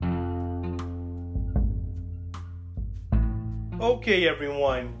Okay,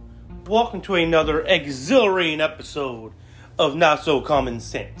 everyone, welcome to another exhilarating episode of Not So Common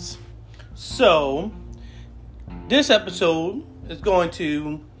Sense. So, this episode is going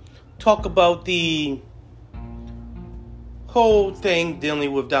to talk about the whole thing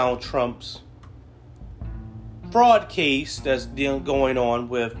dealing with Donald Trump's fraud case that's going on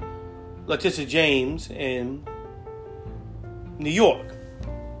with Letitia James in New York.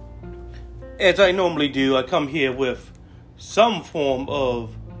 As I normally do, I come here with some form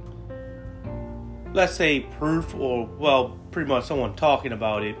of, let's say, proof or, well, pretty much someone talking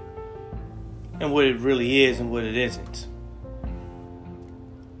about it and what it really is and what it isn't.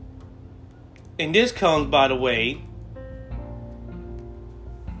 And this comes, by the way,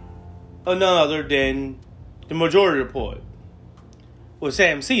 of none other than the Majority Report with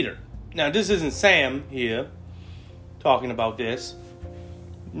Sam Seder. Now, this isn't Sam here talking about this.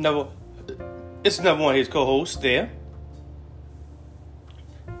 No, it's another one of his co-hosts there.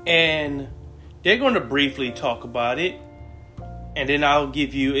 And they're going to briefly talk about it. And then I'll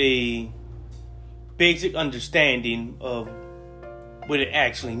give you a basic understanding of what it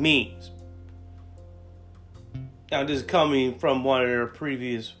actually means. Now, this is coming from one of their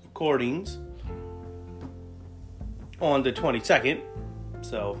previous recordings on the 22nd.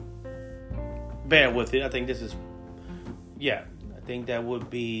 So, bear with it. I think this is, I think that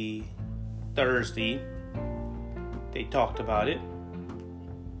would be Thursday. They talked about it.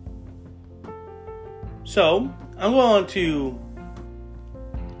 So, I'm going to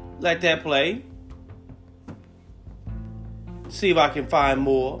let that play. See if I can find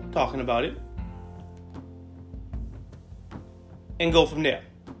more talking about it. And go from there.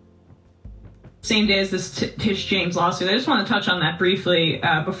 Same day as this Tish James lawsuit. I just want to touch on that briefly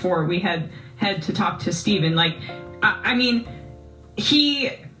before we had to talk to Stephen.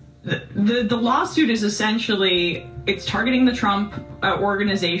 The lawsuit is essentially, it's targeting the Trump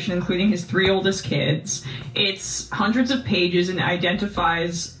organization, including his three oldest kids. It's hundreds of pages and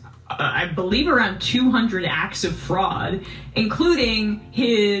identifies, I believe, around 200 acts of fraud, including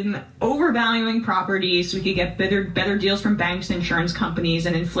him overvaluing properties so he could get better deals from banks and insurance companies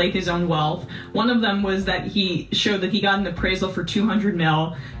and inflate his own wealth. One of them was that he showed that he got an appraisal for $200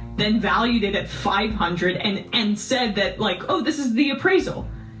 million, then valued it at $500 and said that, this is the appraisal.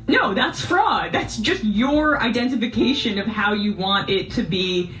 No, that's fraud. That's just your identification of how you want it to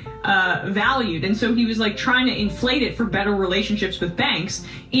be valued. And so he was trying to inflate it for better relationships with banks,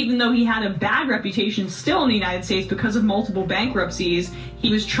 even though he had a bad reputation still in the United States because of multiple bankruptcies.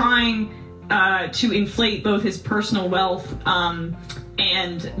 He was trying to inflate both his personal wealth and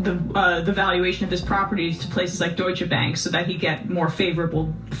the valuation of his properties to places like Deutsche Bank so that he'd get more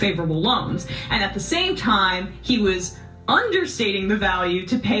favorable loans. And at the same time, he was understating the value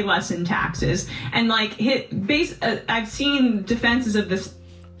to pay less in taxes. And I've seen defenses of this.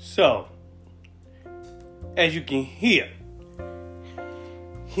 So, as you can hear,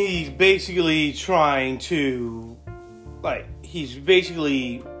 he's basically trying to,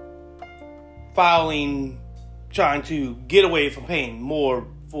 trying to get away from paying more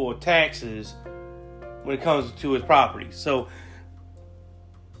for taxes when it comes to his property. So,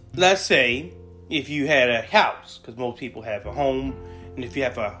 let's say if you had a house, because most people have a home, and if you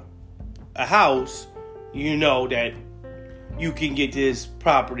have a house, you know that you can get this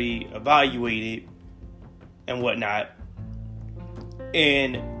property evaluated and whatnot.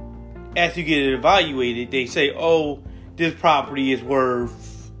 And as you get it evaluated, they say, this property is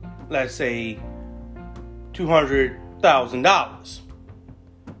worth, let's say, $200,000.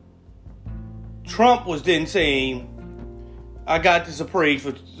 Trump was then saying, I got this appraised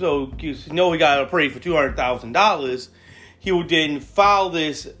for, so you know he got it appraised for $200,000. He would then file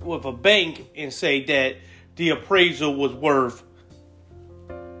this with a bank and say that the appraisal was worth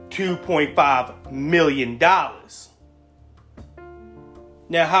 $2.5 million.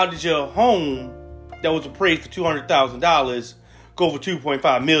 Now, how did your home that was appraised for $200,000 go for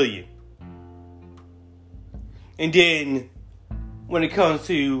 $2.5 million? And then, when it comes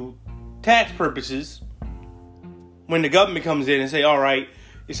to tax purposes, when the government comes in and say, all right,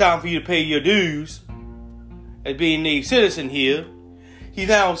 it's time for you to pay your dues as being a citizen here, he's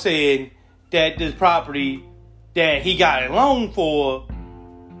now saying that this property that he got a loan for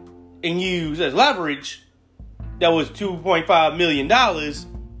and used as leverage that was $2.5 million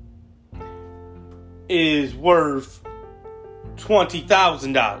is worth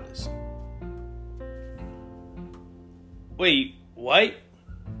 $20,000. Wait, what?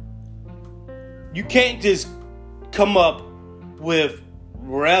 You can't just come up with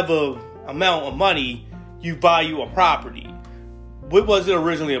whatever amount of money you value a property. What was it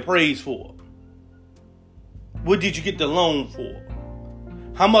originally appraised for? What did you get the loan for?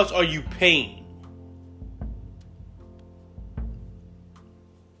 How much are you paying?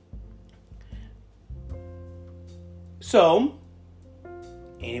 So,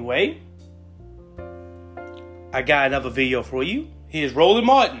 anyway, I got another video for you. Here's Roland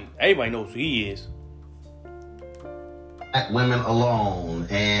Martin. Everybody knows who he is. Black women alone.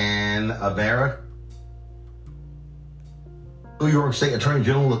 And Avera, New York State Attorney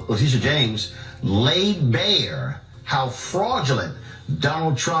General Letitia James laid bare how fraudulent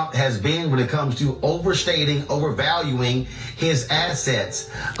Donald Trump has been when it comes to overstating, overvaluing his assets,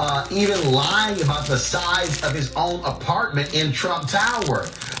 even lying about the size of his own apartment in Trump Tower.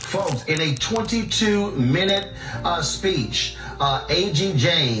 Folks, in a 22-minute speech, A.G.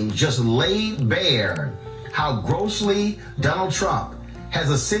 James just laid bare how grossly Donald Trump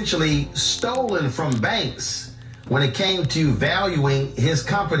has essentially stolen from banks when it came to valuing his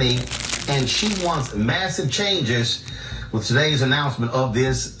company, and she wants massive changes with today's announcement of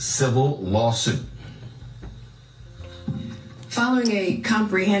this civil lawsuit. Following a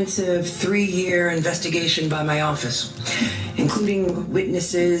comprehensive 3-year investigation by my office, including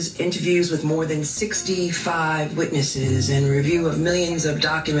witnesses, interviews with more than 65 witnesses, and review of millions of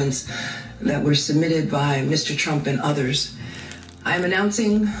documents that were submitted by Mr. Trump and others, I am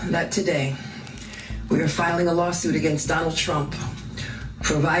announcing that today we are filing a lawsuit against Donald Trump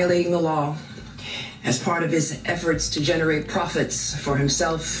for violating the law as part of his efforts to generate profits for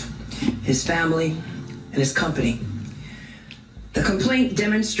himself, his family, and his company. The complaint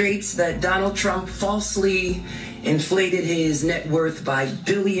demonstrates that Donald Trump falsely inflated his net worth by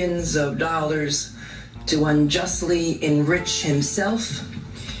billions of dollars to unjustly enrich himself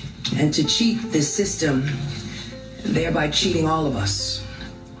and to cheat the system, thereby cheating all of us.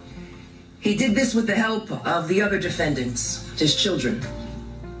 He did this with the help of the other defendants, his children,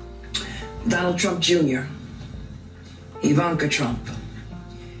 Donald Trump Jr., Ivanka Trump,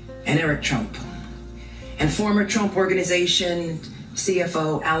 and Eric Trump, and former Trump Organization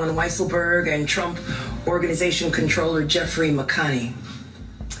CFO Alan Weisselberg and Trump Organization Controller Jeffrey McConney.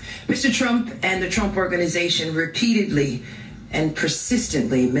 Mr. Trump and the Trump Organization repeatedly and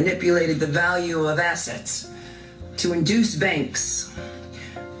persistently manipulated the value of assets to induce banks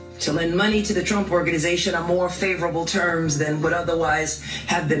to lend money to the Trump Organization on more favorable terms than would otherwise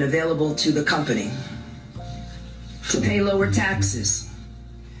have been available to the company, to pay lower taxes,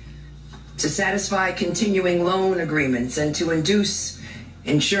 to satisfy continuing loan agreements, and to induce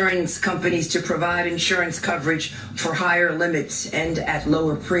insurance companies to provide insurance coverage for higher limits and at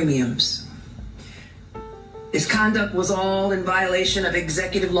lower premiums. His conduct was all in violation of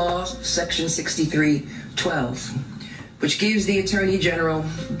Executive Law, Section 6312, which gives the Attorney General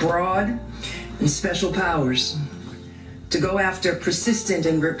broad and special powers to go after persistent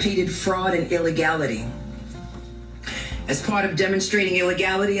and repeated fraud and illegality. As part of demonstrating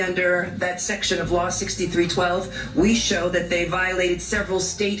illegality under that section of Law 6312, we show that they violated several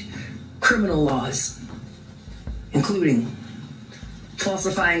state criminal laws, including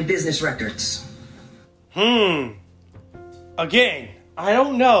falsifying business records. Again, I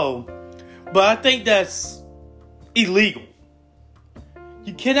don't know, but I think that's illegal.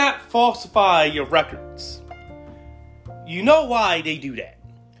 You cannot falsify your records. You know why they do that?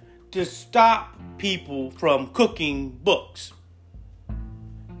 To stop people from cooking books.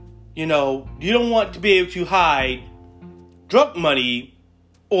 You know, you don't want to be able to hide drug money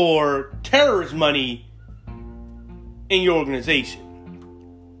or terrorist money in your organization.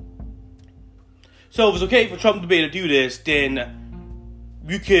 So if it's okay for Trump to be able to do this, then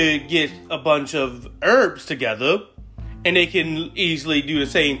you could get a bunch of herbs together and they can easily do the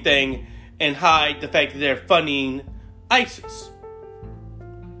same thing and hide the fact that they're funding ISIS.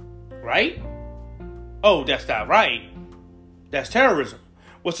 Right? Oh, that's not right. That's terrorism.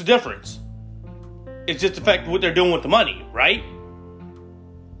 What's the difference? It's just the fact of what they're doing with the money, right?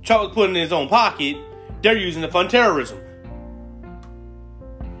 Trump put it in his own pocket. They're using it to fund terrorism.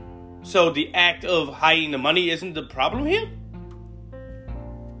 So the act of hiding the money isn't the problem here?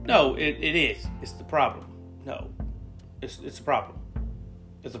 No, it is. It's the problem. No. It's a problem.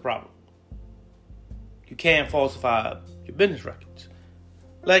 It's a problem. You can't falsify your business records.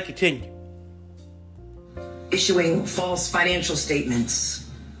 Let it continue. Issuing false financial statements,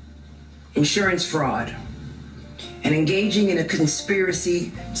 insurance fraud, and engaging in a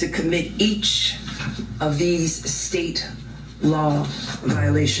conspiracy to commit each of these state law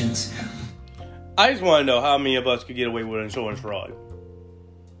violations. I just want to know how many of us could get away with insurance fraud.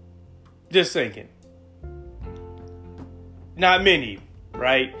 Just thinking. Not many,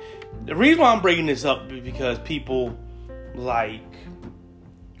 right? The reason why I'm bringing this up is because people like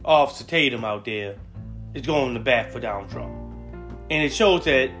Officer Tatum out there is going to bat for Donald Trump. And it shows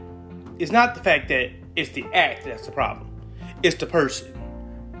that it's not the fact that it's the act that's the problem. It's the person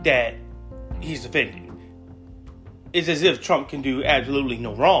that he's defending. It's as if Trump can do absolutely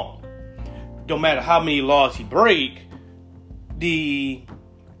no wrong. No matter how many laws he break, the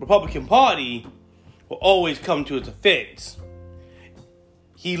Republican Party will always come to his defense.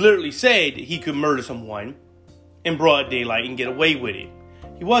 He literally said he could murder someone in broad daylight and get away with it.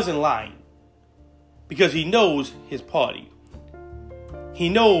 He wasn't lying. Because he knows his party. He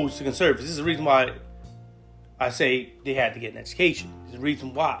knows the conservatives. This is the reason why I say they had to get an education. This is the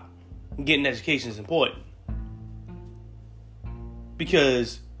reason why getting an education is important.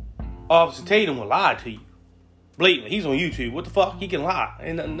 Because Officer Tatum will lie to you. Blatantly. He's on YouTube. What the fuck? He can lie.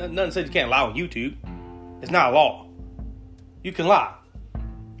 And nothing says you can't lie on YouTube. It's not a law. You can lie.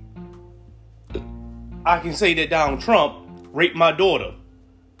 I can say that Donald Trump raped my daughter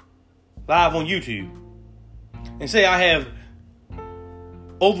live on YouTube and say I have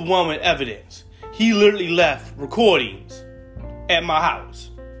overwhelming evidence. He literally left recordings at my house.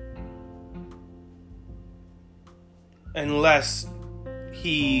 Unless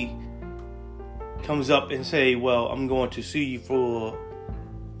he comes up and say, well, I'm going to sue you for,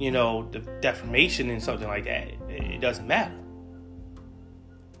 the defamation and something like that. It doesn't matter.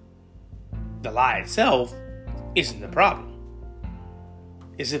 The lie itself isn't the problem.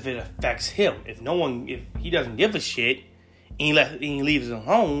 It's if it affects him. If he doesn't give a shit and he leaves it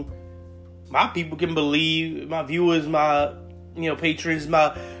alone, my people can believe, my viewers, my patrons,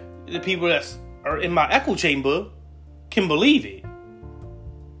 the people that are in my echo chamber can believe it.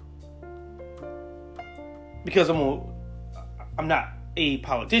 Because I'm not a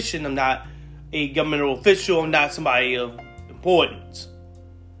politician, I'm not a governmental official, I'm not somebody of importance.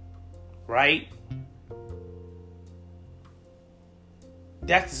 Right?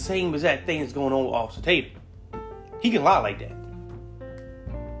 That's the same as that thing that's going on with Officer Tatum. He can lie like that.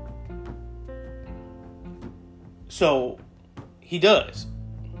 So, he does.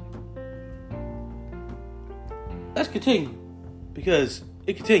 Let's continue. Because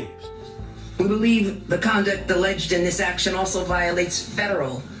it continues. We believe the conduct alleged in this action also violates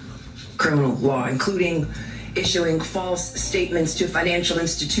federal criminal law, including issuing false statements to financial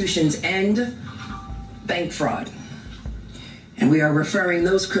institutions and bank fraud. And we are referring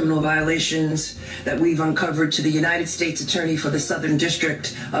those criminal violations that we've uncovered to the United States Attorney for the Southern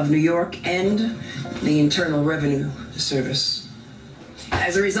District of New York and the Internal Revenue Service.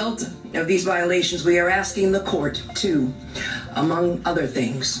 As a result of these violations, we are asking the court to, among other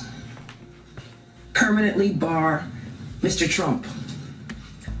things, permanently bar Mr. Trump,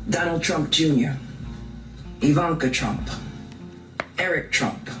 Donald Trump Jr., Ivanka Trump, Eric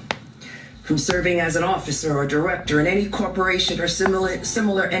Trump, from serving as an officer or director in any corporation or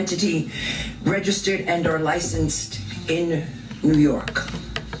similar entity registered and or licensed in New York.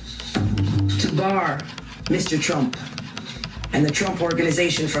 To bar Mr. Trump and the Trump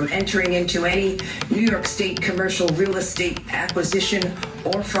Organization from entering into any New York State commercial real estate acquisition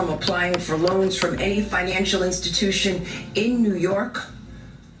or from applying for loans from any financial institution in New York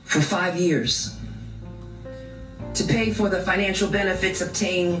for 5 years. To pay for the financial benefits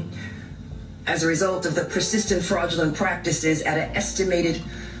obtained as a result of the persistent fraudulent practices at an estimated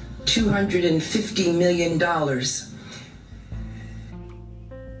 $250 million.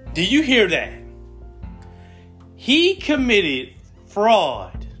 Do you hear that? He committed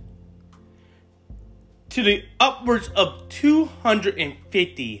fraud to the upwards of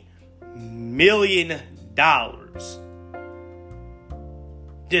 $250 million.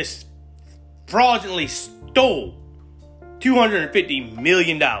 Just fraudulently stole $250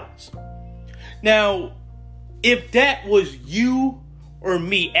 million. Now, if that was you or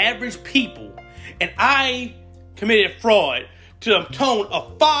me, average people, and I committed fraud to the tone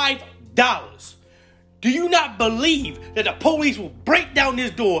of $5, do you not believe that the police will break down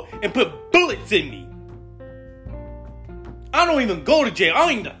this door and put bullets in me? I don't even go to jail. I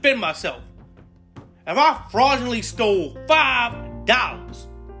don't even defend myself. If I fraudulently stole $5,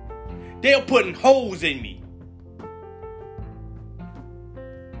 they're putting holes in me.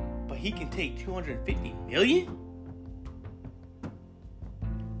 But he can take $250 million?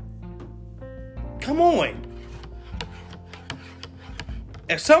 Come on.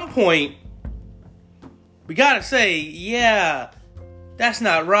 At some point, we gotta say, yeah, that's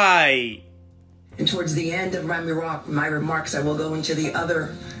not right. And towards the end of my remarks, I will go into the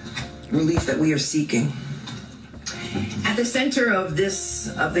other relief that we are seeking. At the center of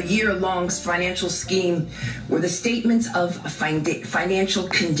the year-long financial scheme were the statements of financial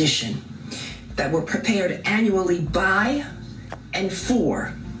condition that were prepared annually by and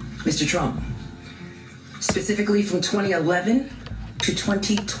for Mr. Trump. specifically from 2011 to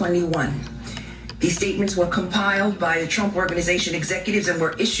 2021. These statements were compiled by the Trump Organization executives and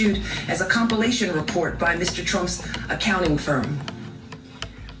were issued as a compilation report by Mr. Trump's accounting firm.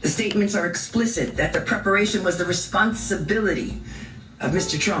 The statements are explicit that the preparation was the responsibility of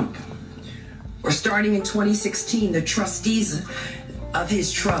Mr. Trump. Or starting in 2016, the trustees of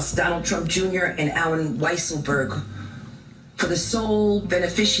his trust, Donald Trump Jr. and Alan Weisselberg, for the sole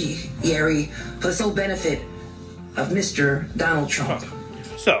benefit of Mr. Donald Trump.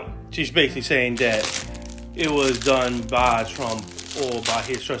 So, she's basically saying that it was done by Trump or by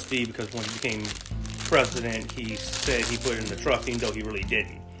his trustee because when he became president, he said he put it in the trust, even though he really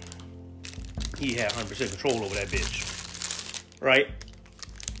didn't. He had 100% control over that bitch. Right?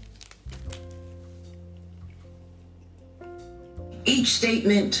 Each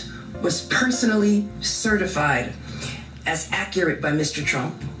statement was personally certified as accurate by Mr.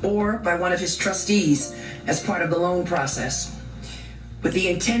 Trump or by one of his trustees as part of the loan process, with the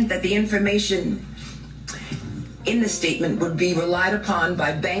intent that the information in the statement would be relied upon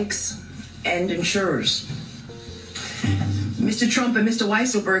by banks and insurers. Mr. Trump and Mr.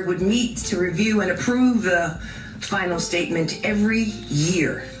 Weisselberg would meet to review and approve the final statement every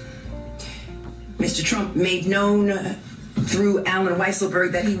year. Mr. Trump made known through Alan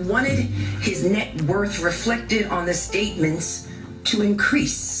Weisselberg that he wanted his net worth reflected on the statements to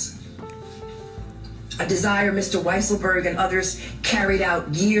increase. A desire Mr. Weisselberg and others carried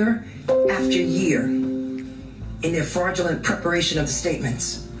out year after year in their fraudulent preparation of the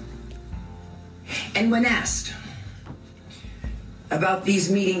statements. And when asked about these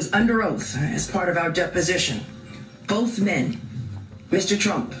meetings under oath as part of our deposition, both men, Mr.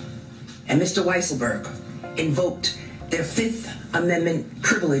 Trump and Mr. Weisselberg, invoked their Fifth Amendment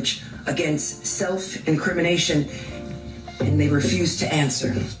privilege against self-incrimination, and they refused to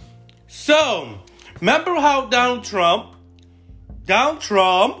answer. So, remember how Donald Trump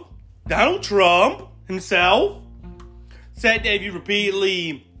himself said that if you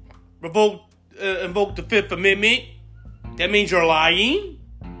repeatedly invoke the Fifth Amendment, that means you're lying?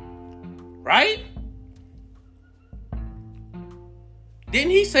 Right?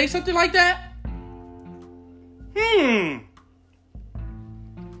 Didn't he say something like that?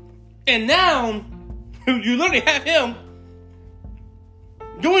 And now, you literally have him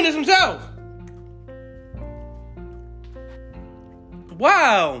doing this himself.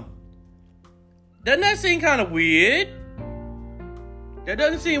 Wow. Doesn't that seem kind of weird? That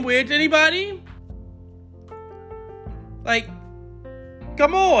doesn't seem weird to anybody? Like,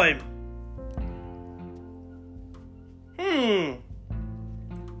 come on.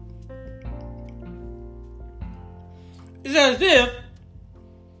 It's as if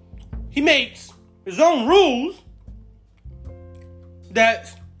he makes his own rules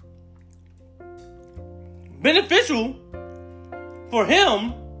that's beneficial for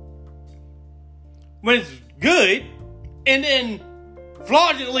him when it's good, and then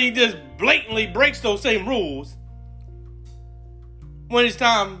fraudulently just blatantly breaks those same rules when it's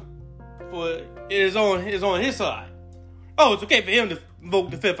time for it is on his side. Oh, it's okay for him to invoke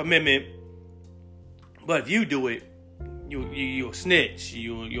the Fifth Amendment, but if you do it, you're a snitch.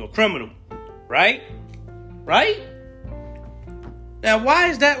 You're a criminal, right? Right? Now, why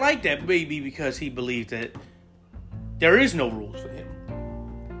is that like that? Maybe because he believes that there is no rules for him.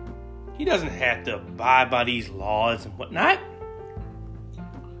 He doesn't have to abide by these laws and whatnot.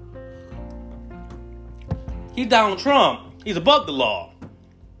 He's Donald Trump. He's above the law.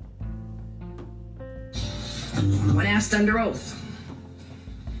 When asked under oath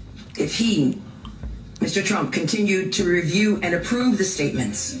if he, Mr. Trump, continued to review and approve the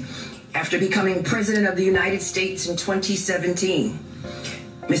statements after becoming President of the United States in 2017,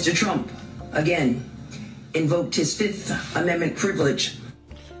 Mr. Trump, again, invoked his Fifth Amendment privilege.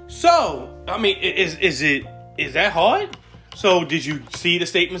 So, I mean, is that hard? So, did you see the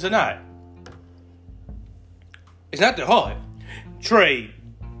statements or not? It's not that hard. Trey,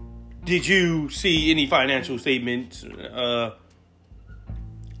 did you see any financial statements? No.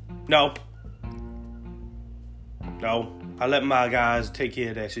 No. I let my guys take care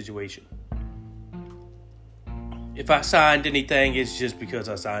of that situation. If I signed anything, it's just because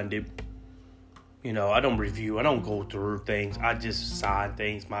I signed it. You know, I don't review. I don't go through things. I just sign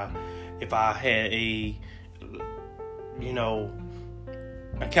things. If I had a,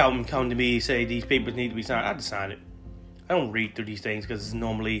 accountant come to me and say these papers need to be signed, I just sign it. I don't read through these things because it's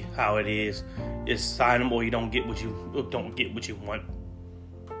normally how it is. It's sign them or you don't get what you want.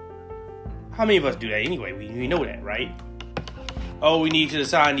 How many of us do that anyway? We know that, right? Oh, we need you to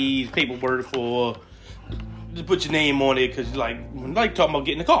sign these paperwork for, just put your name on it because like talking about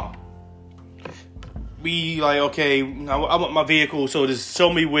getting a car. be like, okay, I want my vehicle, so just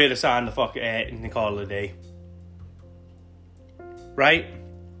show me where to sign the fuck at and then call it a day. Right?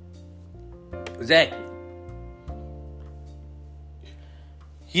 Exactly.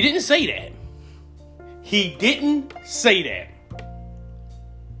 He didn't say that. He didn't say that.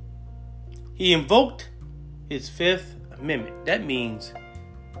 He invoked his Fifth Amendment. That means,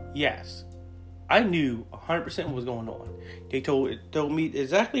 yes, I knew 100% what was going on. They told me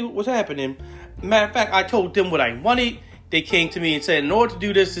exactly what was happening. Matter of fact, I told them what I wanted. They came to me and said, in order to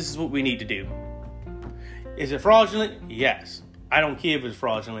do this, this is what we need to do. Is it fraudulent? Yes. I don't care if it's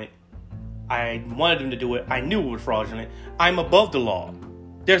fraudulent. I wanted them to do it. I knew it was fraudulent. I'm above the law.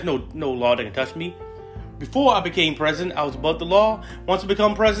 There's no law that can touch me. Before I became president, I was above the law. Once I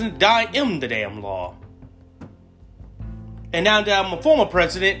become president, I am the damn law. And now that I'm a former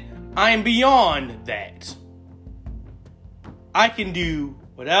president, I am beyond that. I can do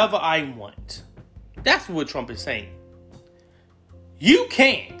whatever I want. That's what Trump is saying. You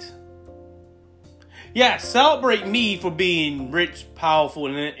can't. Yeah, celebrate me for being rich, powerful,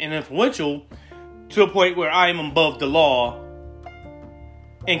 and influential to a point where I am above the law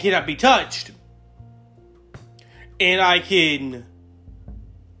and cannot be touched. And I can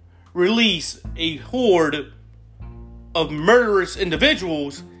release a horde of murderous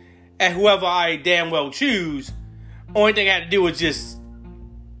individuals at whoever I damn well choose. Only thing I have to do is just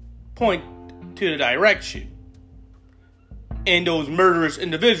point to the direction. And those murderous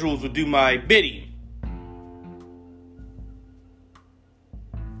individuals will do my bidding.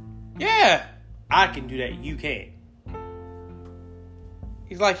 Yeah, I can do that. You can't.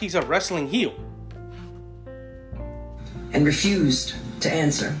 He's like he's a wrestling heel. And refused to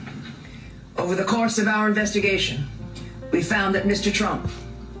answer. Over the course of our investigation, we found that Mr. Trump,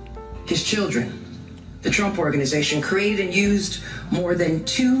 his children, the Trump Organization, created and used more than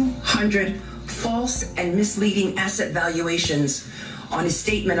 200 false and misleading asset valuations on his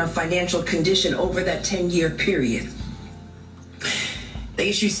statement of financial condition over that 10-year period. They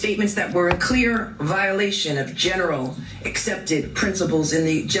issued statements that were a clear violation of general accepted principles in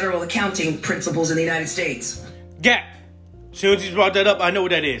the general accounting principles in the United States. GAAP. As soon as you brought that up, I know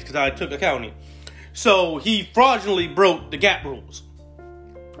what that is because I took accounting. So he fraudulently broke the GAAP rules.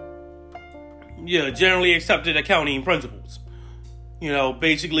 Yeah, generally accepted accounting principles. You know,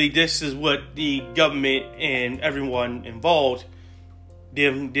 basically this is what the government and everyone involved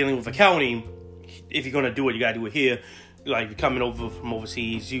dealing with accounting. If you're going to do it, you got to do it here. Like, you're coming over from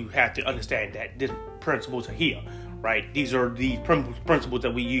overseas, you have to understand that these principles are here, right? These are the principles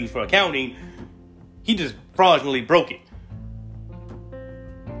that we use for accounting. He just fraudulently broke it.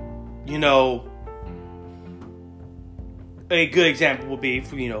 You know, a good example would be,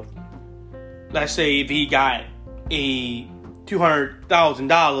 for, you know, let's say if he got a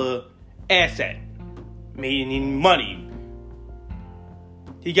 $200,000 asset, meaning money.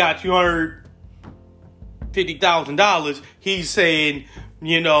 He got $250,000. He's saying,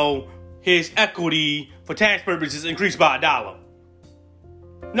 you know, his equity for tax purposes increased by $1.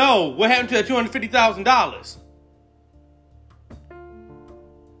 No, what happened to that $250,000?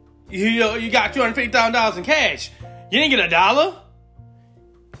 You got $250,000 in cash. You didn't get $1.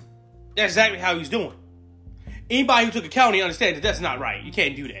 That's exactly how he's doing. Anybody who took accounting understands that that's not right. You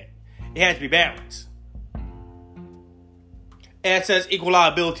can't do that. It has to be balanced. Assets equal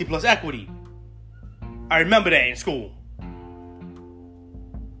liability plus equity. I remember that in school.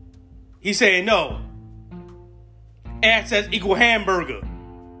 He's saying no. Assets equal hamburger.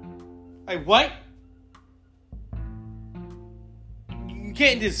 Like, what? You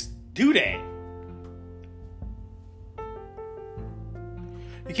can't just do that.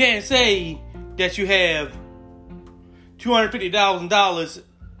 You can't say that you have $250,000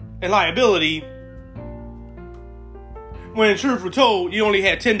 in liability when in truth were told you only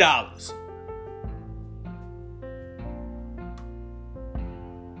had $10.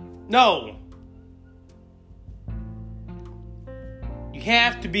 No. You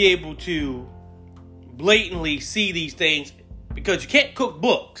have to be able to blatantly see these things because you can't cook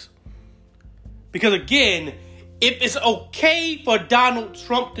books. Because again, if it's okay for Donald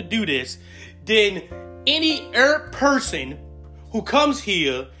Trump to do this, then any Arab person who comes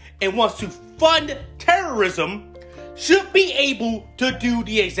here and wants to fund terrorism should be able to do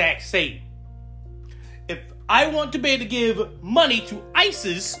the exact same. If I want to be able to give money to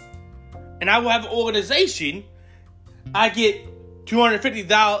ISIS, and I will have an organization, I get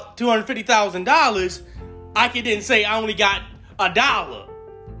 $250,000, I can then say I only got $1.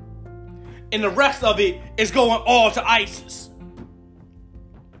 And the rest of it is going all to ISIS.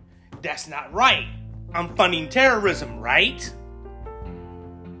 That's not right. I'm funding terrorism, right?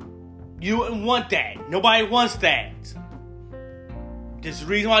 You wouldn't want that. Nobody wants that. This is the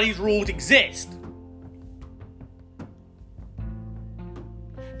reason why these rules exist.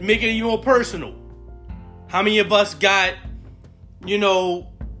 To make it even more personal. How many of us got,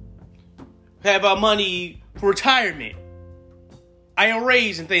 have our money for retirement?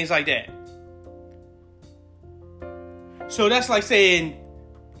 IRAs and things like that. So that's like saying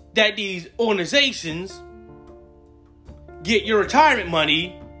that these organizations get your retirement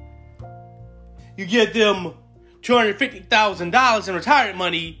money. You give them $250,000 in retirement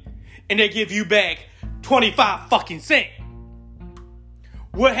money, and they give you back 25 fucking cents.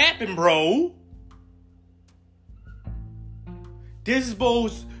 What happened, bro? This is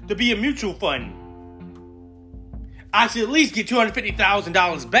supposed to be a mutual fund. I should at least get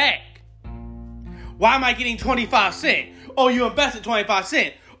 $250,000 back. Why am I getting 25 cents? Oh, you invested 25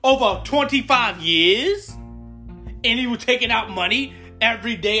 cents over 25 years? And you were taking out money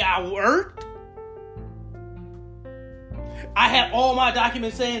every day I worked? I have all my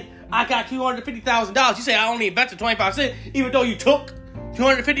documents saying I got $250,000. You say I only invested 25 cents even though you took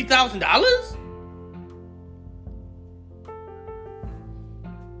 $250,000?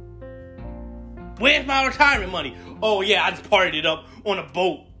 Where's my retirement money? Oh yeah, I just partied it up on a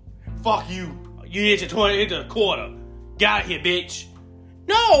boat. Fuck you. You hit your quarter. Get out of here, bitch.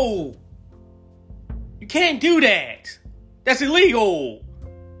 No! You can't do that. That's illegal.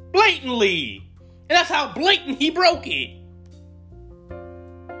 Blatantly. And that's how blatant he broke it.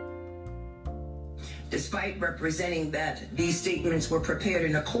 Despite representing that these statements were prepared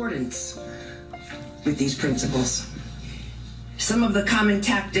in accordance with these principles. Some of the common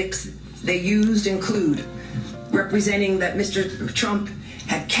tactics they used include representing that Mr. Trump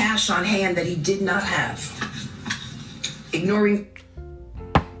had cash on hand that he did not have. Ignoring...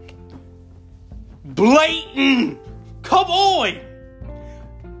 Blatant! Come on!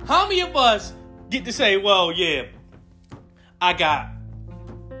 How many of us get to say, well, yeah, I got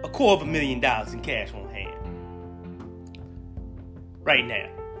 $250,000 in cash on hand right now.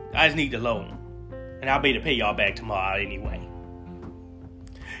 I just need the loan. And I'll be able to pay y'all back tomorrow anyway.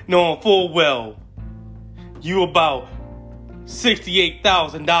 Knowing full well, you about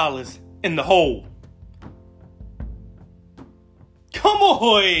 $68,000 in the hole. Come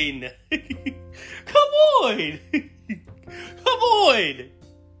on! Come on! Come on!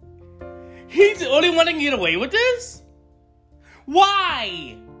 He's the only one that can get away with this?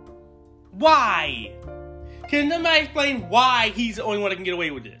 Why? Why? Can somebody explain why he's the only one that can get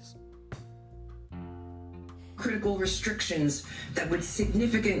away with this? Critical restrictions that would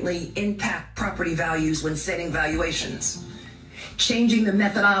significantly impact property values when setting valuations. Changing the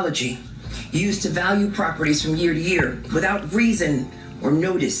methodology used to value properties from year to year without reason or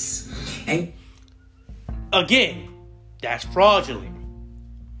notice. And again, that's fraudulent.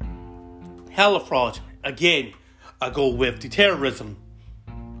 Hella fraudulent. Again, I go with the terrorism.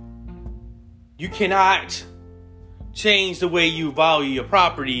 You cannot change the way you value your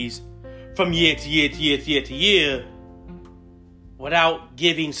properties from year to year to year to year to year without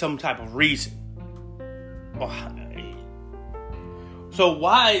giving some type of reason. So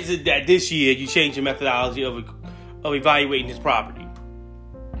why is it that this year you change your methodology of evaluating this property?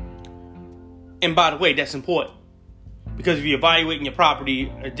 And by the way, that's important. Because if you're evaluating your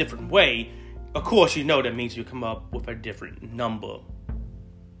property a different way, of course you know that means you come up with a different number.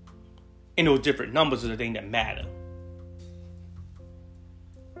 And those different numbers are the thing that matter.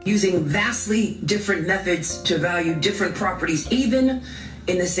 Using vastly different methods to value different properties, even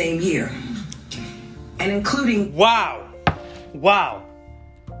in the same year. And including... Wow.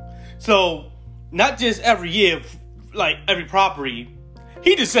 So, not just every year, like every property.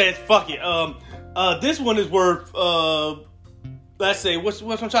 He just says, fuck it. This one is worth, let's say, what's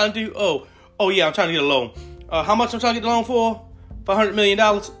I'm trying to do? Oh yeah, I'm trying to get a loan. How much I'm trying to get the loan for? $500 million?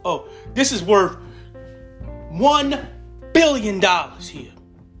 Oh, this is worth $1 billion here.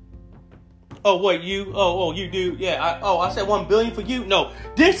 Oh, wait, you? Oh, you do? Yeah, I said $1 billion for you? No,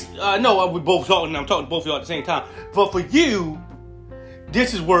 no, we're both talking, I'm talking to both of y'all at the same time. But for you,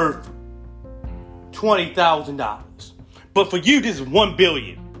 this is worth $20,000. But for you, this is $1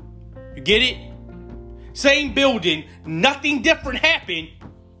 billion. You get it? Same building, nothing different happened.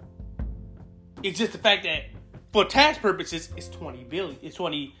 It's just the fact that for tax purposes, it's $20 billion. It's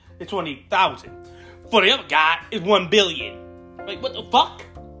 20,000. For the other guy, it's $1 billion. Like, what the fuck?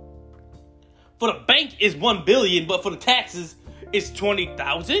 For the bank, it's $1 billion, but for the taxes, it's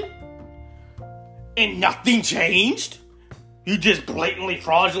 20,000. And nothing changed. You just blatantly,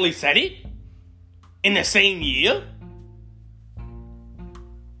 fraudulently said it in the same year.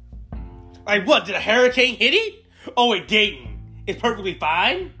 Like what? Did a hurricane hit it? Oh, it didn't. It's perfectly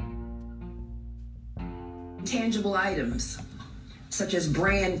fine. Tangible items, such as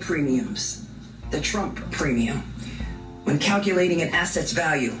brand premiums, the Trump premium, when calculating an asset's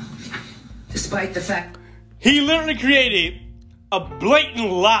value, despite the fact he literally created a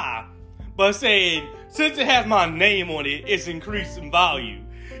blatant lie by saying, since it has my name on it, it's increased in value.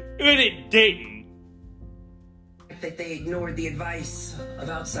 And it didn't. that they ignored the advice of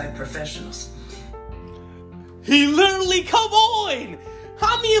outside professionals. He literally, come on!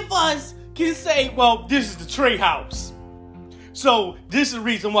 How many of us can say, well, this is the Trey House, so this is the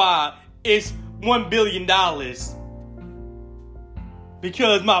reason why it's $1 billion.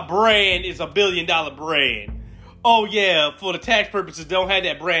 Because my brand is $1 billion brand. Oh yeah, for the tax purposes, don't have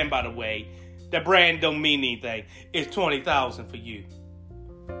that brand, by the way. That brand don't mean anything. It's $20,000 for you.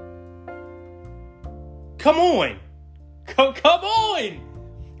 Come on. Come on.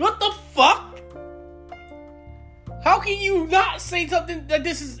 What the fuck? How can you not say something that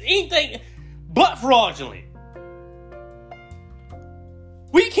this is anything but fraudulent?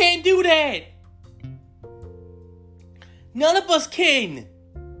 We can't do that. None of us can.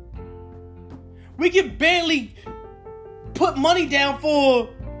 We can barely put money down for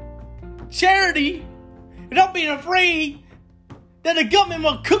charity without being afraid that the government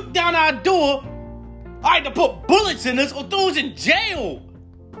will cook down our door, either put bullets in us or throw us in jail.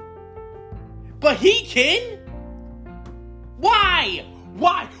 But he can? Why?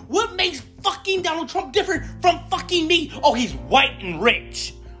 Why? What makes fucking Donald Trump different from fucking me? Oh, he's white and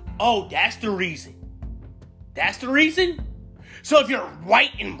rich. Oh, that's the reason. That's the reason? So if you're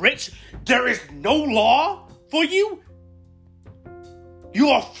white and rich, there is no law for you? You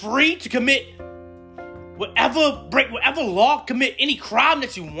are free to commit break whatever law, commit any crime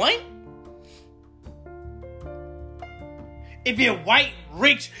that you want? If you're white,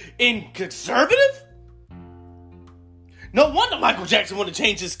 rich, and conservative? No wonder Michael Jackson wanted to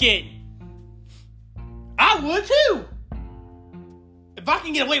change his skin. I would too. If I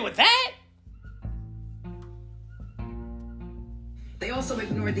can get away with that. They also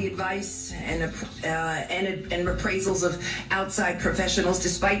ignored the advice and appraisals of outside professionals,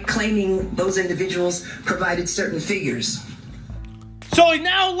 despite claiming those individuals provided certain figures. So he's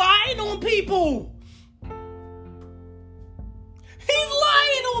now lying on people. He's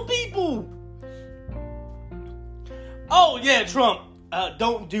lying on people. Oh yeah, Trump.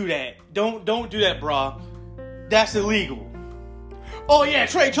 Don't do that. Don't do that, brah. That's illegal. Oh yeah,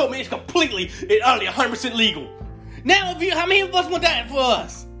 Trey told me it's completely and utterly 100% legal. Now, how many of us want that for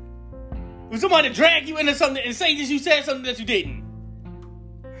us? When somebody drag you into something and say that you said something that you didn't.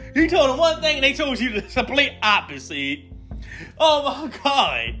 You told them one thing and they told you the complete opposite. Oh my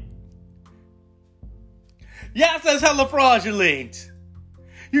God. Yes, that's hella fraudulent.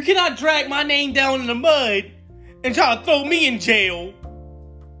 You cannot drag my name down in the mud and try to throw me in jail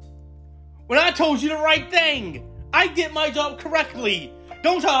when I told you the right thing. I did my job correctly.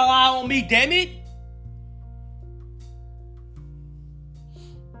 Don't try to lie on me, damn it.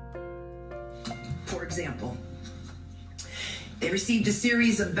 For example, they received a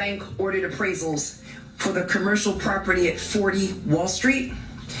series of bank-ordered appraisals for the commercial property at 40 Wall Street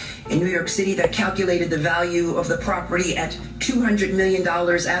in New York City that calculated the value of the property at $200 million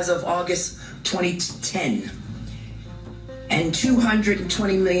as of August 2010 and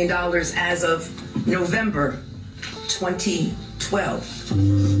 $220 million as of November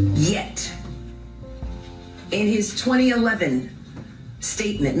 2012. Yet, in his 2011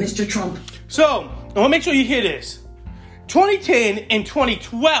 statement, Mr. Trump... So, I want to make sure you hear this. 2010 and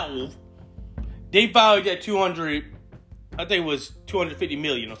 2012, they valued at 200, I think it was 250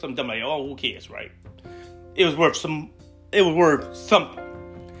 million or something like that. Oh, who cares, right? It was worth something.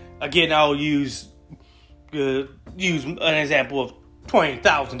 Again, I'll use an example of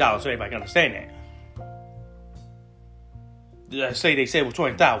 $20,000 so everybody can understand that. Let's say they said it was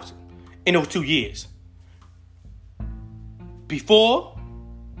 $20,000 in those 2 years. Before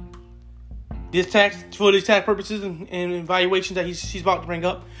this tax, for these tax purposes and evaluations that she's about to bring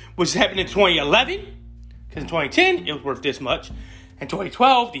up, which happened in 2011, because in 2010 it was worth this much, and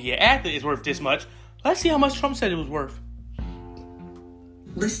 2012, the year after, it's worth this much. Let's see how much Trump said it was worth.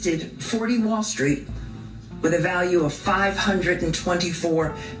 Listed 40 Wall Street with a value of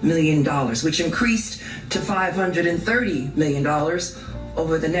 $524 million, which increased to $530 million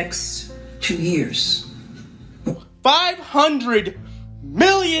over the next 2 years. $500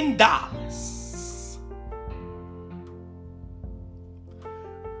 million.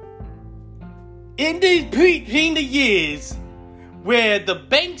 In between the years where the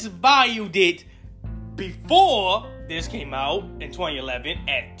banks valued it before this came out in 2011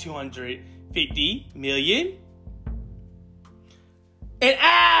 at $250 million, and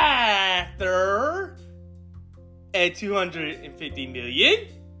after at $250 million.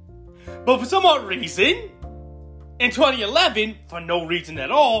 But for some odd reason, in 2011, for no reason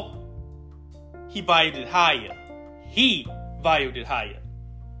at all, he valued it higher.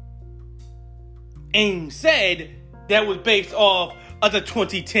 And said that was based off of the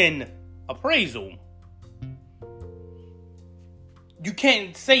 2010 appraisal. You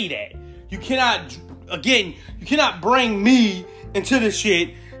can't say that. You cannot bring me into this shit,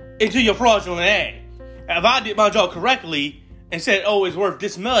 into your fraudulent act. If I did my job correctly and said, oh, it's worth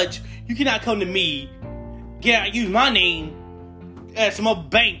this much, you cannot come to me, use my name at some other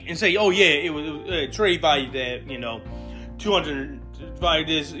bank and say, oh yeah, it was trade value that, it was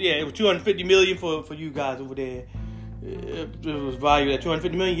 $250 million for you guys over there. It was valued at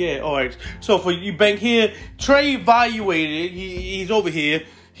 $250 million. Yeah, all right. So for you bank here, Trey evaluated. He's over here.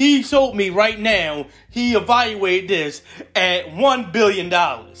 He told me right now he evaluated this at $1 billion.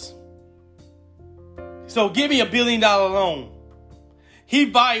 So give me $1 billion loan. He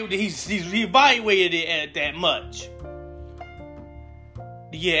evaluated it at that much.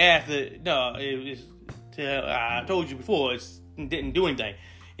 The year after, no, I told you before, it didn't do anything.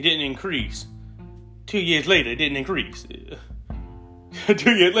 It didn't increase. 2 years later, it didn't increase. 2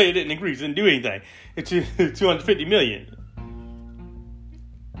 years later, it didn't increase. It didn't do anything. It's $250 million.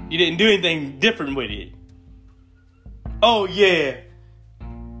 You didn't do anything different with it. Oh yeah,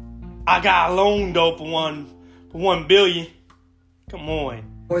 I got a loan though for $1 billion. Come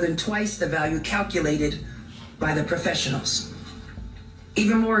on. More than twice the value calculated by the professionals.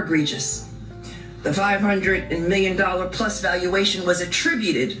 Even more egregious, the $500 million plus valuation was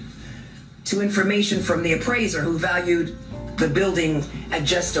attributed to information from the appraiser who valued the building at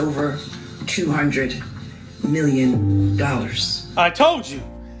just over $200 million. I told you,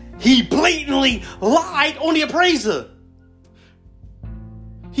 he blatantly lied on the appraiser.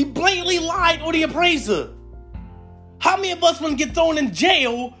 How many of us want to get thrown in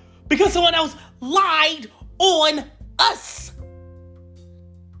jail because someone else lied on us?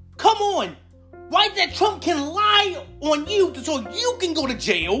 Come on. Why that Trump can lie on you so you can go to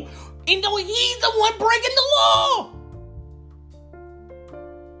jail and know he's the one breaking the law?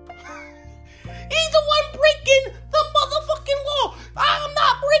 He's the one breaking the motherfucking law. I'm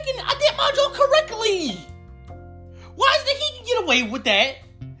not breaking it. I did my job correctly. Why is it he can get away with that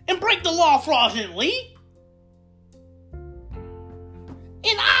and break the law fraudulently?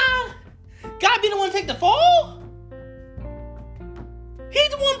 And I gotta be the one to take the fall? He's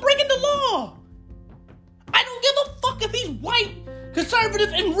the one breaking the law. I don't give a fuck if he's white,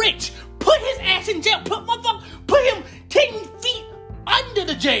 conservative, and rich. Put his ass in jail. Put him 10 feet under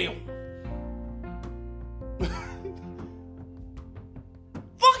the jail. Fuck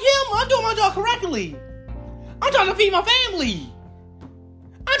him. I'm doing my job correctly. I'm trying to feed my family.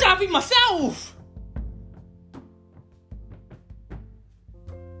 I'm trying to feed myself.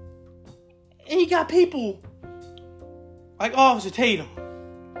 And you got people like Officer Tatum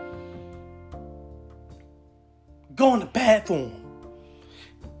going to bat for him,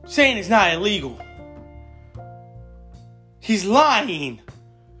 saying it's not illegal. He's lying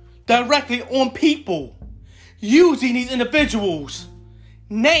directly on people, using these individuals'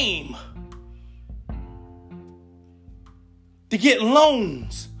 name to get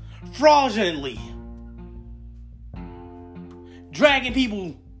loans fraudulently, dragging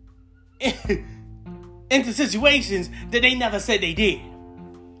people into situations that they never said they did.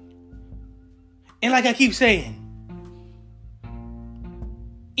 And like I keep saying,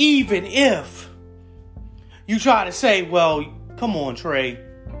 even if you try to say, well, come on, Trey,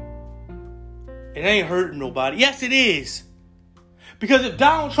 it ain't hurting nobody. Yes, it is. Because if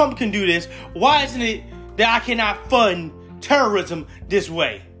Donald Trump can do this, why isn't it that I cannot fund terrorism this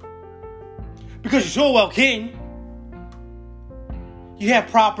way? Because you sure well can. You have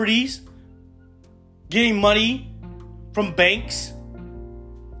properties, getting money from banks,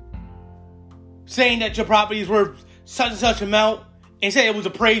 saying that your property is worth such and such amount, and say it was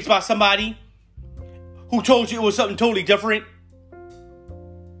appraised by somebody who told you it was something totally different.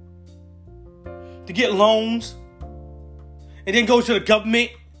 To get loans, and then go to the government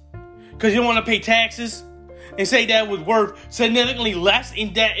because you don't want to pay taxes, and say that it was worth significantly less,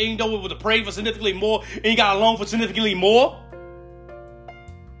 and that even though it was appraised for significantly more, and you got a loan for significantly more.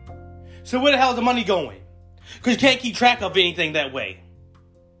 So where the hell is the money going? Because you can't keep track of anything that way.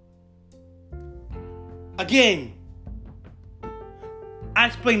 Again, I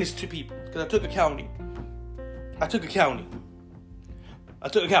explain this to people because I took accounting.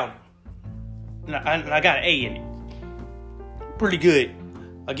 And I got an A in it. Pretty good.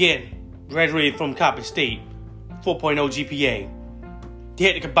 Again, graduated from Coppin State. 4.0 GPA. They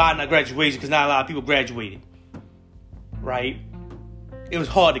had to combine our graduation because not a lot of people graduated. right? It was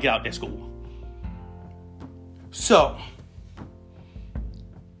hard to get out that school. So,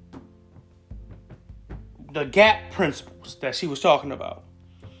 the GAP principles that she was talking about,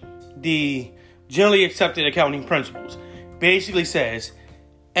 the generally accepted accounting principles, basically says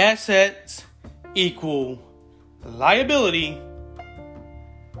assets equal liability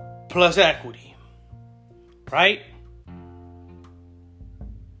plus equity, right?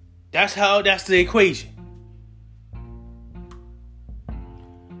 That's the equation.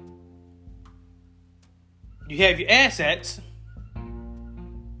 You have your assets,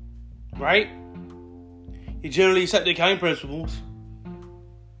 right? You generally accept the accounting principles.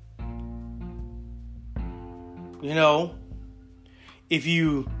 You know, if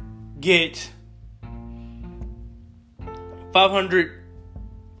you get $500,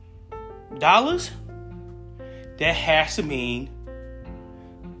 that has to mean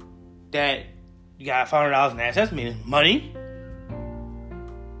that you got $500 in assets, meaning money.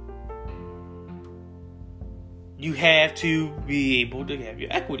 You have to be able to have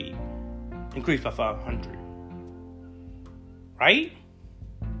your equity increased by 500, right?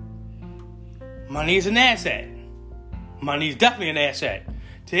 Money is an asset. Money is definitely an asset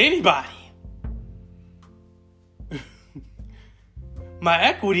to anybody. My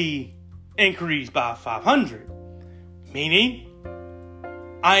equity increased by 500, meaning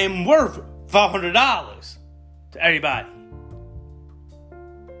I am worth $500 to everybody.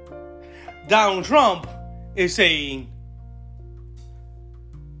 Donald Trump is saying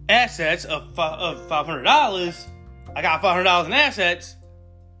assets of $500. I got $500 in assets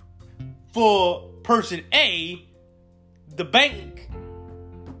for person A. The bank,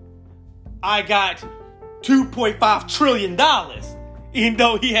 I got $2.5 trillion, even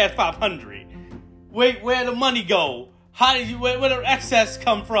though he had 500. Wait, where'd the money go? Where did excess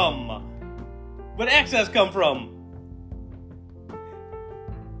come from? Where did excess come from?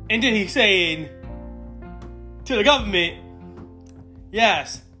 And then he's saying to the government,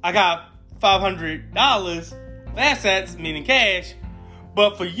 yes, I got $500 of assets, meaning cash,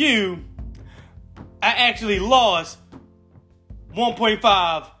 but for you, I actually lost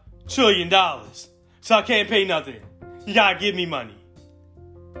 $1.5 trillion. So I can't pay nothing. You gotta give me money.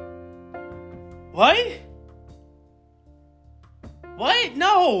 What? What?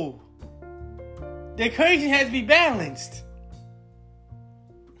 No. The equation has to be balanced.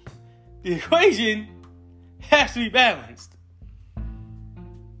 The equation has to be balanced.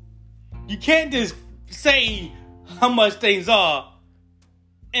 You can't just say how much things are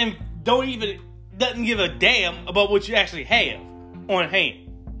and doesn't give a damn about what you actually have on hand.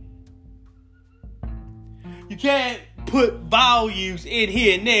 You can't put values in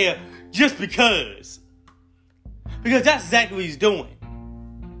here and there just because. Because that's exactly what he's doing.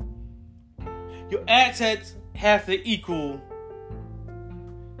 Your assets have to equal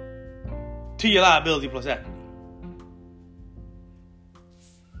to your liability plus equity.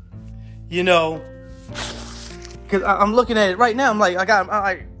 You know, because I'm looking at it right now. I'm like,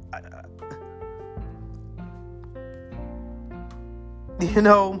 you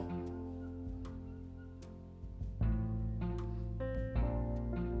know,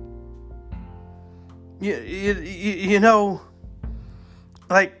 you know,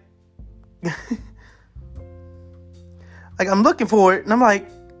 like, like I'm looking for it, and I'm like,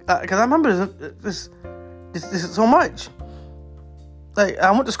 because I remember this is so much. Like, I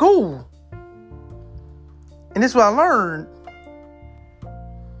went to school, and this is what I learned.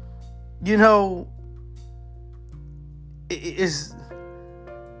 You know, is,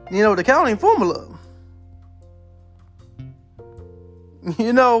 you know, the accounting formula.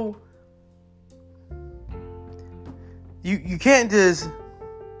 You know, you can't just,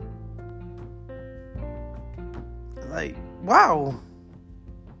 like, wow.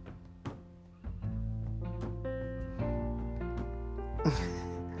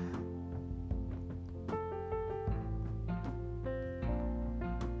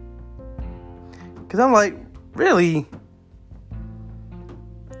 Because I'm like, really?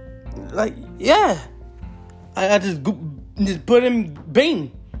 Like, yeah. I just put in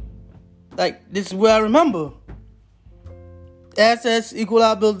Bing. Like, this is what I remember. Assets equal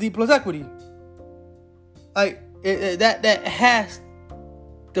liability plus equity. Like, that has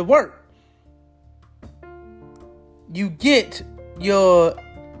to work. You get your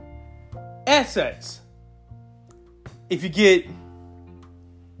assets. If you get,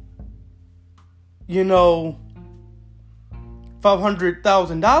 you know,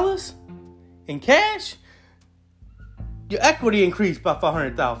 $500,000 in cash, your equity increased by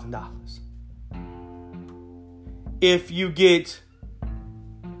 $500,000. If you get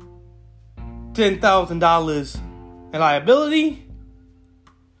 $10,000 and liability,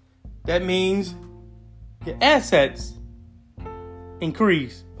 that means your assets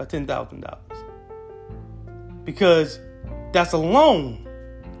increase by $10,000. Because that's a loan.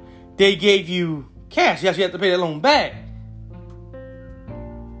 They gave you cash. Yes, you have to pay that loan back.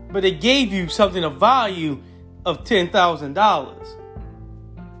 But they gave you something of value of $10,000.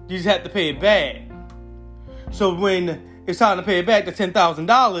 You just have to pay it back. So when it's time to pay it back, the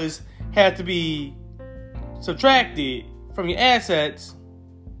 $10,000 had to be subtracted from your assets.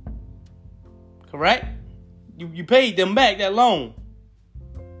 Correct? You paid them back that loan.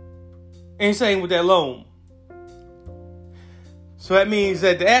 And same with that loan. So that means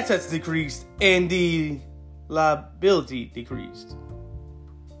that the assets decreased and the liability decreased.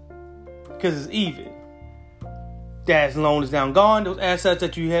 Because it's even. That loan is now gone. Those assets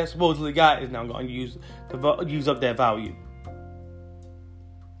that you had supposedly got is now gone. You use up that value.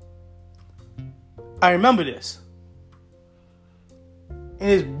 I remember this.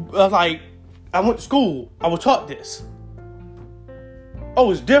 And it's like, I went to school. I was taught this. Oh,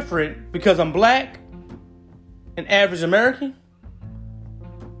 it's different because I'm black and average American,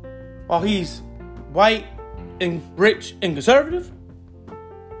 while he's white and rich and conservative?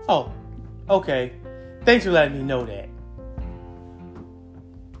 Oh, okay. Thanks for letting me know that.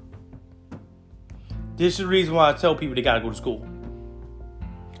 This is the reason why I tell people they gotta go to school.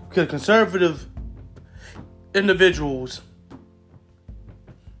 Because conservative individuals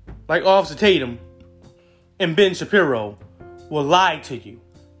like Officer Tatum and Ben Shapiro will lie to you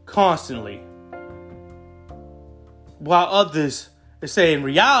constantly, while others are saying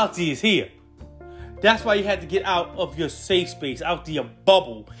reality is here. That's why you have to get out of your safe space, out of your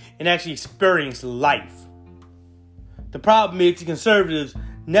bubble, and actually experience life. The problem is the conservatives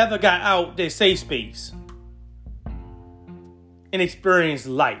never got out their safe space and experienced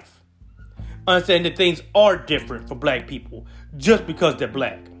life. Understand that things are different for black people just because they're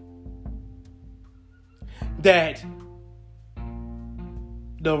black. That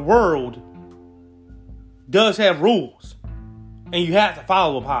the world does have rules, and you have to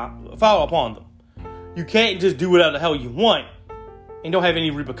follow upon them. You can't just do whatever the hell you want and don't have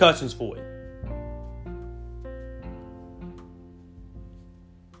any repercussions for it.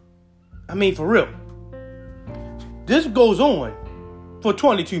 I mean, for real. This goes on for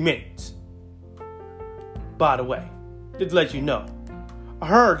 22 minutes. By the way, just to let you know,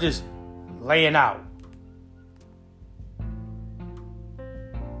 her just laying out.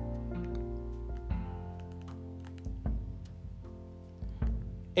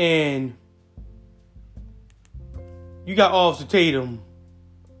 And you got Officer Tatum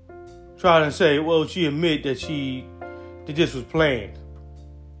trying to say, well, she admit that this was planned.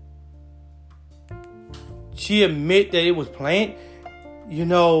 She admit that it was planned? You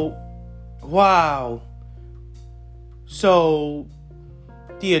know, wow. So,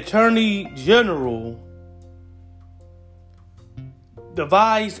 the Attorney General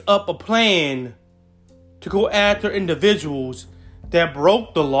devised up a plan to go after individuals that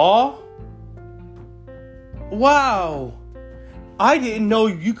broke the law? Wow. I didn't know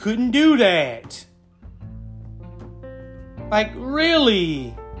you couldn't do that. Like,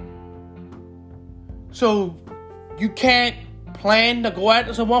 really? So, you can't plan to go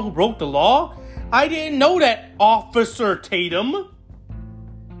after someone who broke the law? I didn't know that, Officer Tatum.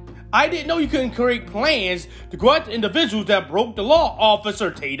 I didn't know you couldn't create plans to go after individuals that broke the law,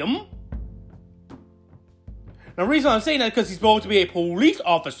 Officer Tatum. The reason I'm saying that is because he's supposed to be a police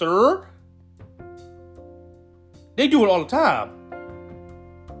officer. They do it all the time.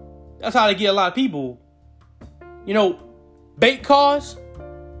 That's how they get a lot of people. You know, bait cars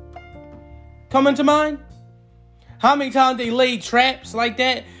coming to mind. How many times they laid traps like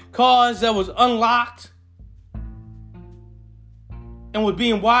that? Cars that was unlocked and was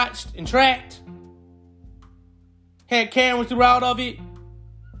being watched and tracked. Had cameras throughout of it.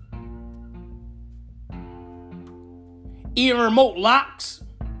 Even remote locks.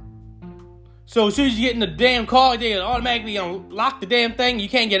 So as soon as you get in the damn car, they automatically unlock the damn thing. You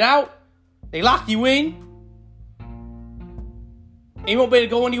can't get out. They lock you in. And you won't be able to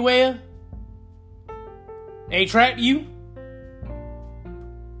go anywhere. They trap you.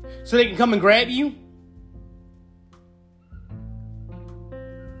 So they can come and grab you.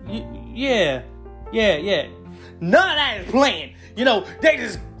 Yeah. None of that is planned. You know, they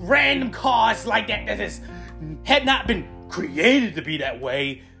just random cars like that just had not been created to be that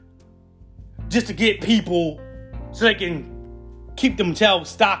way. Just to get people so they can keep themselves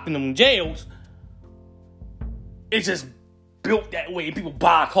stocked in them jails. It's just built that way. People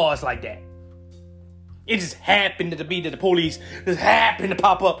buy cars like that. It just happened to be that the police just happened to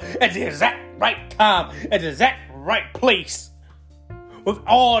pop up at the exact right time, at the exact right place with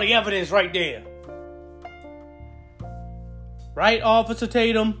all the evidence right there. Right, Officer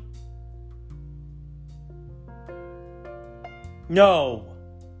Tatum? No.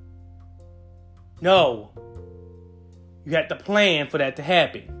 You have to plan for that to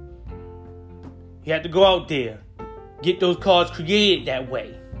happen. You have to go out there, get those cars created that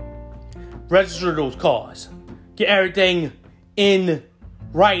way, register those cars, get everything in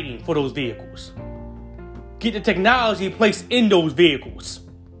writing for those vehicles, get the technology placed in those vehicles,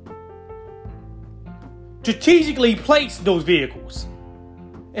 strategically place those vehicles,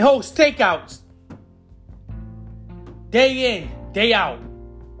 and hold stakeouts day in, day out,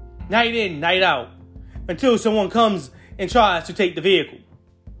 night in, night out, until someone comes and tries to take the vehicle.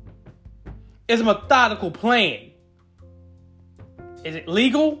 It's a methodical plan. Is it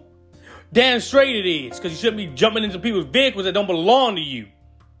legal? Damn straight it is, because you shouldn't be jumping into people's vehicles that don't belong to you.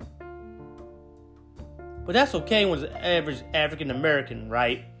 But that's okay when it's an average African American,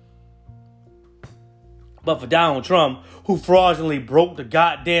 right? But for Donald Trump, who fraudulently broke the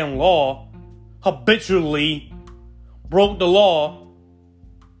goddamn law, habitually broke the law,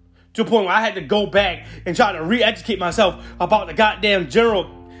 to a point where I had to go back and try to re-educate myself about the goddamn general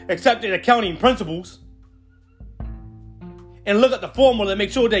accepted accounting principles, and look at the formula and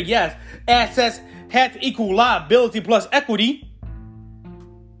make sure that, yes, assets have to equal liability plus equity.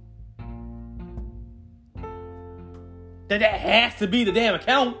 That has to be the damn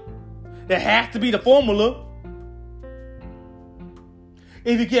account. That has to be the formula.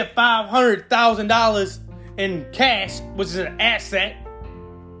 If you get $500,000 in cash, which is an asset,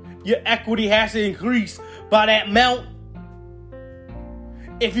 your equity has to increase by that amount.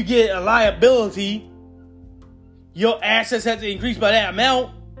 If you get a liability, your assets have to increase by that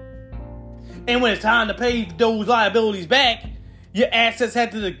amount. And when it's time to pay those liabilities back, your assets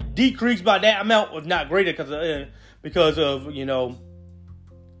have to decrease by that amount, if not greater, because of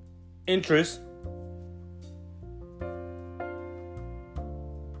interest.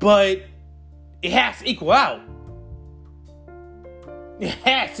 But it has to equal out. It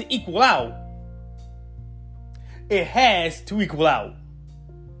has to equal out. It has to equal out.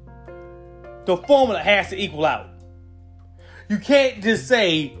 The formula has to equal out. You can't just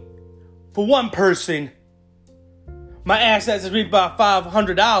say, for one person, my assets increased by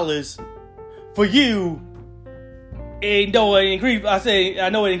 $500. For you, I know it increased by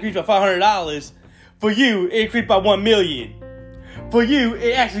 $500. For you, it increased by $1 million. For you,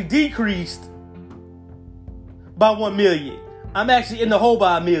 it actually decreased by $1 million. I'm actually in the hole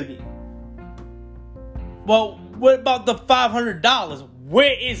by $1 million. Well, what about the $500?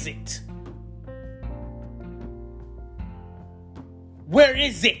 Where is it? Where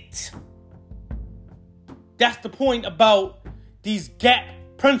is it? That's the point about these gap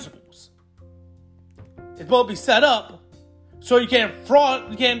principles. It's supposed to be set up so you can't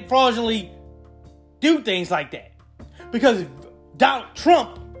fraudulently do things like that. Because Donald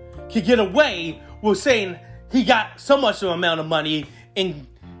Trump can get away with saying he got so much of an amount of money, and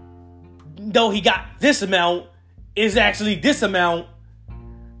though he got this amount, is actually this amount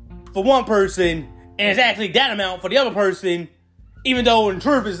for one person, and it's actually that amount for the other person, even though in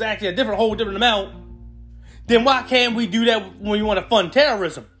truth it's actually a whole different amount. Then why can't we do that when you want to fund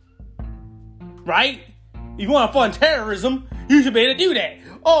terrorism? Right? If you want to fund terrorism, you should be able to do that.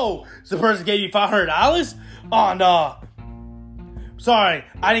 Oh, so the person gave you $500? Oh, no. Sorry,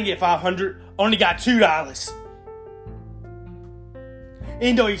 I didn't get $500. Only got $2.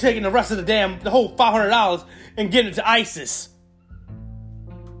 Even though you're taking the rest of the whole $500 and getting it to ISIS.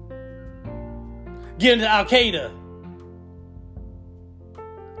 Getting it to Al-Qaeda.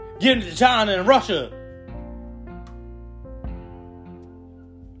 Getting it to China and Russia.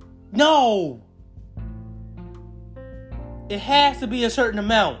 No. It has to be a certain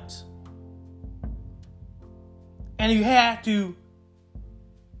amount. And you have to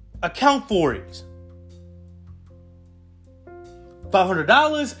account for it.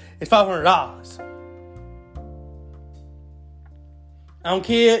 $500 is $500. I don't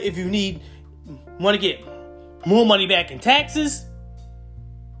care if you want to get more money back in taxes,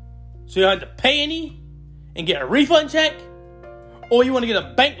 so you don't have to pay any and get a refund check, or you want to get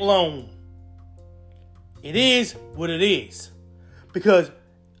a bank loan. It is what it is. Because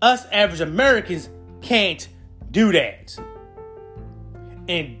us average Americans can't do that.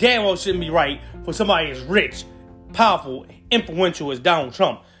 And damn well shouldn't be right for somebody as rich, powerful, influential as Donald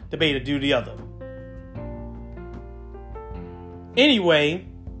Trump to be able to do the other. Anyway,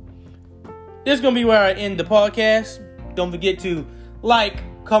 this is going to be where I end the podcast. Don't forget to like,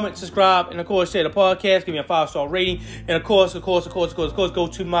 comment, subscribe, and of course share the podcast. Give me a 5-star rating. And of course, go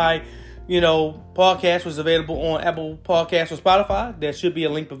to my podcast was available on Apple Podcasts or Spotify. There should be a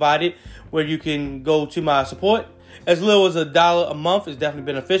link provided where you can go to my support. As little as $1 a month is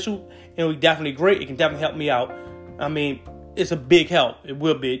definitely beneficial. It would be definitely great. It can definitely help me out. I mean, it's a big help. It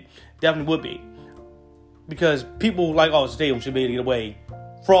will be. Definitely would be. Because people like Austin Stadium should be able to get away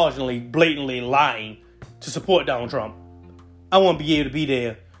fraudulently, blatantly lying to support Donald Trump. I want to be able to be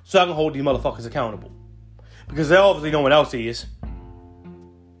there so I can hold these motherfuckers accountable. Because they obviously no one else is.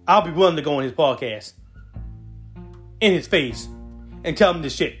 I'll be willing to go on his podcast in his face and tell him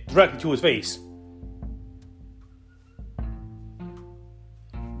this shit directly to his face.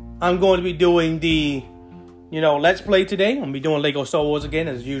 I'm going to be doing the, Let's Play today. I'm going to be doing Lego Star Wars again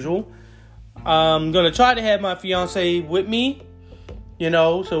as usual. I'm going to try to have my fiance with me,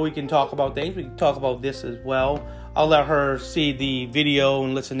 so we can talk about things. We can talk about this as well. I'll let her see the video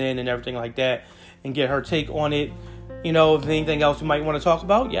and listen in and everything like that and get her take on it. If anything else we might want to talk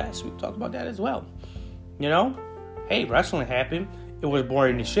about, yes, we can talk about that as well. Hey, wrestling happened. It was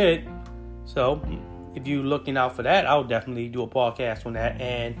boring as shit. So, if you're looking out for that, I'll definitely do a podcast on that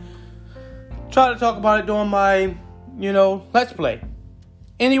and try to talk about it during my, Let's Play.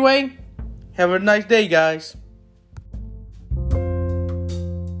 Anyway, have a nice day, guys.